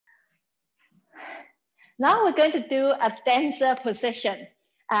Now we're going to do a dancer position.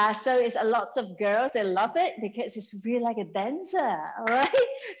 So it's a lot of girls, they love it because it's really like a dancer, all right?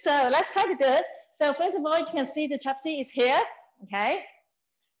 So let's try to do it. So first of all, you can see the trapeze is here, okay?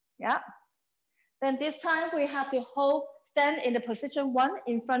 Yeah. Then this time we have to stand in the position 1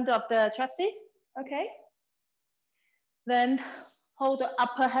 in front of the trapeze, okay? Then hold the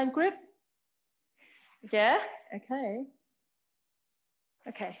upper hand grip. Yeah, okay.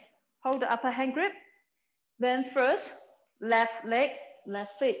 Okay, hold the upper hand grip. Then first, left leg,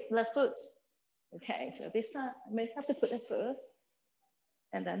 left foot. Okay, so this time I may have to put it first.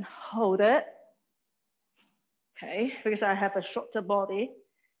 And then hold it. Okay, because I have a shorter body.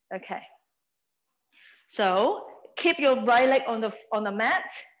 Okay. So keep your right leg on the mat.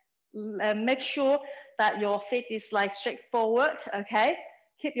 And make sure that your feet is like straight forward. Okay.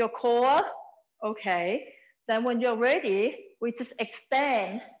 Keep your core. Okay. Then when you're ready, we just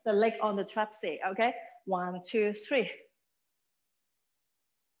extend the leg on the trapeze. Okay. 1, 2, 3.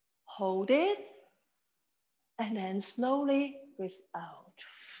 Hold it. And then slowly breathe out.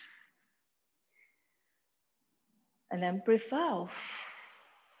 And then breathe out.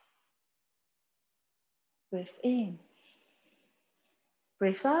 Breathe in.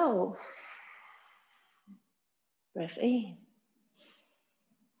 Breathe out. Breathe in.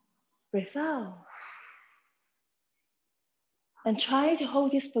 Breathe out. And try to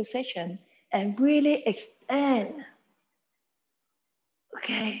hold this position and really extend.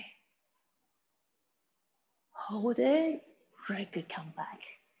 Okay. Hold it. Very good. Come back.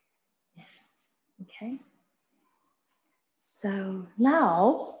 Yes. Okay. So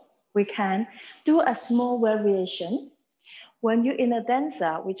now we can do a small variation. When you're in a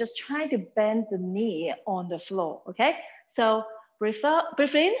dancer, we just try to bend the knee on the floor. Okay. So breathe out,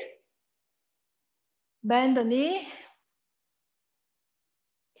 breathe in. Bend the knee.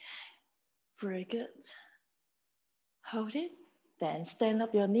 Very good. Hold it. Then stand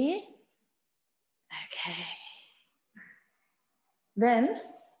up your knee. Okay. Then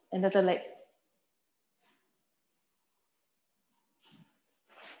another leg.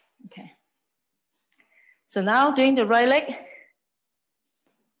 Okay. So now doing the right leg.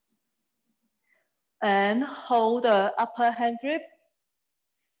 And hold the upper hand grip.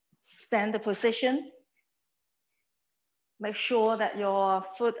 Stand the position. Make sure that your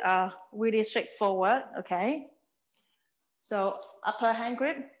foot are really straight forward, okay? So upper hand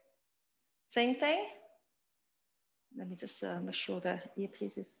grip, same thing. Let me just make sure the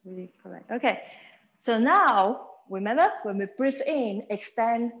earpiece is really correct. Okay, so now, remember, when we breathe in,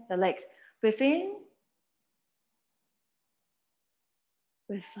 extend the legs. Breathe in,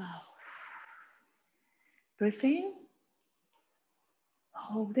 breathe out. Breathe in,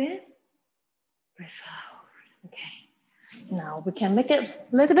 hold it, breathe out, okay. Now we can make it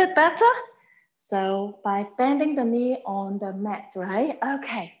a little bit better. So by bending the knee on the mat, right?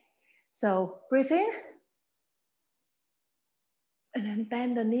 Okay, so breathe in, and then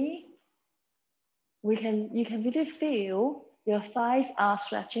bend the knee. You can really feel your thighs are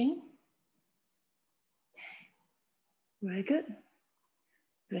stretching. Very good.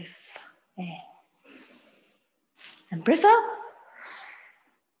 Breathe in. And breathe out.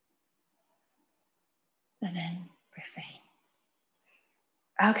 And then breathe in.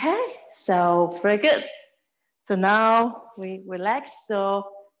 Okay, so very good. So now we relax, so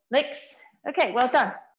legs. Okay, well done.